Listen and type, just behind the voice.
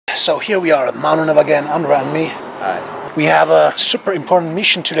So here we are at Mountain again, Andra and me. Hi. We have a super important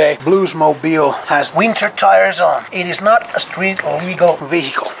mission today. Bluesmobile has winter tires on. It is not a street legal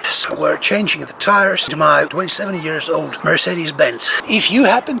vehicle. So we're changing the tires to my 27 years old Mercedes-Benz. If you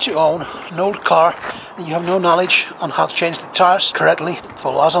happen to own an old car and you have no knowledge on how to change the tires correctly,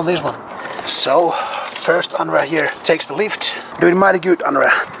 follow us on this one. So first Andra here takes the lift. Doing mighty good,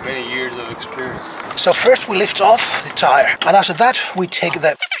 Andra. Many years of experience. So first we lift off the tire, and after that we take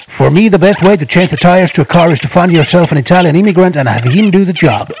the... For me, the best way to change the tires to a car is to find yourself an Italian immigrant and have him do the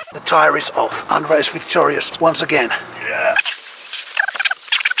job. The tire is off. Andra is victorious once again. Yeah.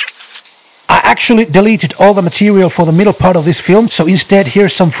 I actually deleted all the material for the middle part of this film, so instead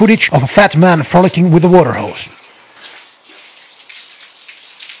here's some footage of a fat man frolicking with a water hose.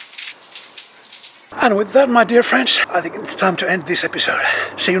 And with that, my dear friends, I think it's time to end this episode.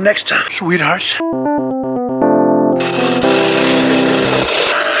 See you next time, sweethearts.